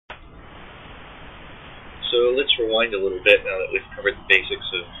So let's rewind a little bit now that we've covered the basics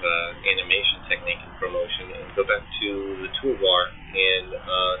of animation technique and ProMotion, and go back to the toolbar and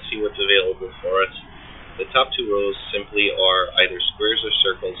see what's available for us. The top two rows simply are either squares or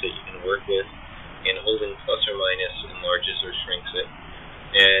circles that you can work with, and holding plus or minus enlarges or shrinks it.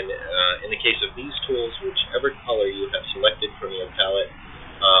 And in the case of these tools, whichever color you have selected from your palette,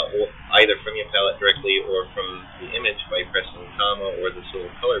 or either from your palette directly or from the image by pressing comma or this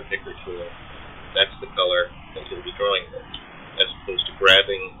little color picker tool, that's the color that you'll be drawing with, as opposed to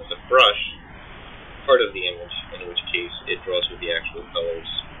grabbing with a brush part of the image, in which case it draws with the actual colors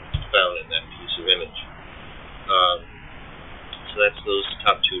found in that piece of image. So that's those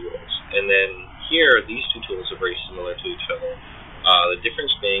top two rows. And then here, these two tools are very similar to each other. The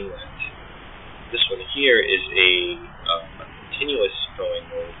difference being that this one here is a continuous drawing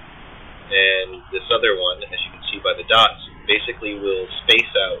mode, and this other one, as you can see by the dots, basically will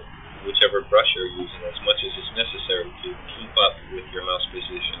space out whichever brush you're using as much as is necessary to keep up with your mouse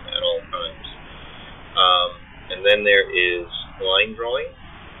position at all times. And then there is line drawing,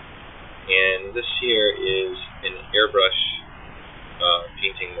 and this here is an airbrush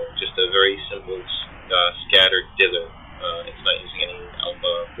painting mode, just a very simple scattered dither. It's not using any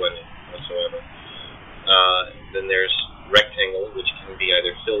alpha blending whatsoever. Then there's rectangle, which can be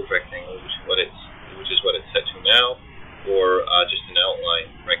either filled rectangle, which is what it's set to now, or just an outline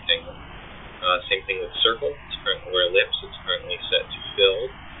rectangle. Same thing with circle, or ellipse, it's currently set to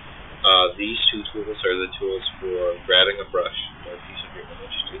filled. These two tools are the tools for grabbing a brush or a piece of your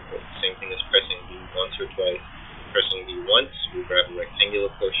image. Same thing as pressing B once or twice. Pressing B once will grab a rectangular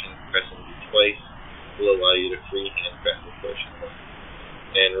portion, pressing B twice will allow you to freehand grab a portion.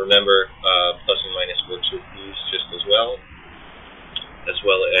 And remember, plus and minus works with these just as well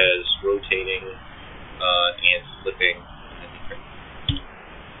as rotating and flipping in different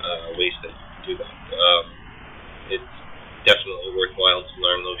ways that you can do that. It's definitely worthwhile to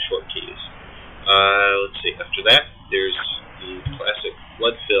learn those short keys. Let's see, after that, there's the classic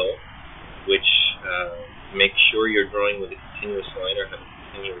flood fill, which makes sure you're drawing with a continuous line or have a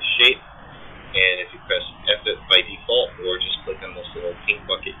continuous shape. And if you press F by default, or just click on this little pink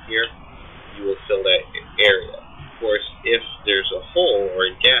bucket here, you will fill that area. Of course, if there's a hole or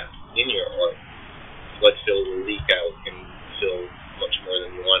a gap in your art, flood fill will leak out and fill much more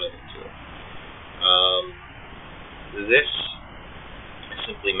than you wanted it to. This is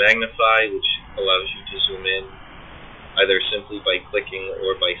simply magnify, which allows you to zoom in, either simply by clicking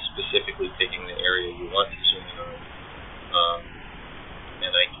or by specifically picking the area you want to zoom in on.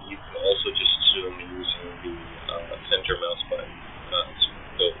 And you can also just zoom using the center mouse button,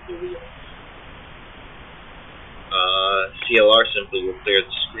 the wheel. CLR simply will clear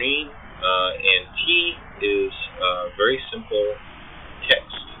the screen, and T is very simple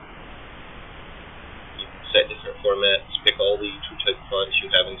text. You can set different formats, pick all the TrueType fonts you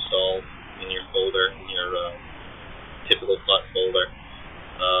have installed in your folder, in your typical font folder.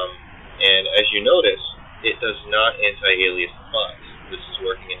 And as you notice, it does not anti-alias the fonts. This is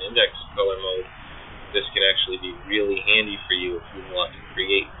working in index color mode. This can actually be really handy for you if you want to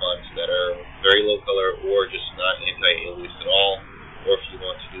create fonts that are very low color or just not anti-alias at all, or if you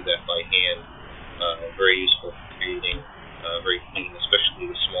want to do that by hand. Very useful for creating very clean, especially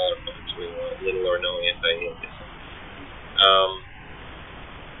the smaller fonts where you want little or no anti-alias.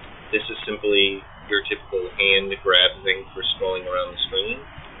 This is simply your typical hand grab thing for scrolling around the screen.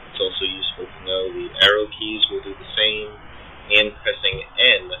 It's also useful to know the arrow keys will do the same, and pressing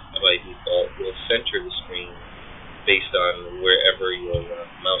N by default will center the screen based on wherever your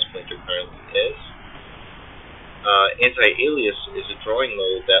mouse pointer currently is. Anti-alias is a drawing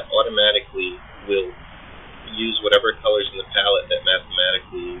mode that automatically will use whatever colors in the palette that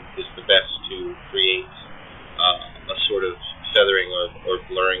mathematically is the best to create a sort of feathering or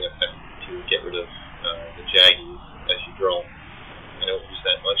blurring effect to get rid of the jaggies as you draw. I don't use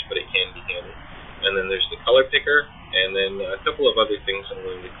that much, but it can be handy. And then there's the color picker, and then a couple of other things I'm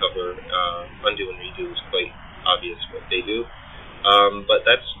going to cover. Undo and redo is quite obvious what they do, but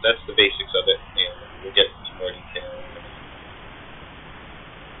that's the basics of it, and we'll get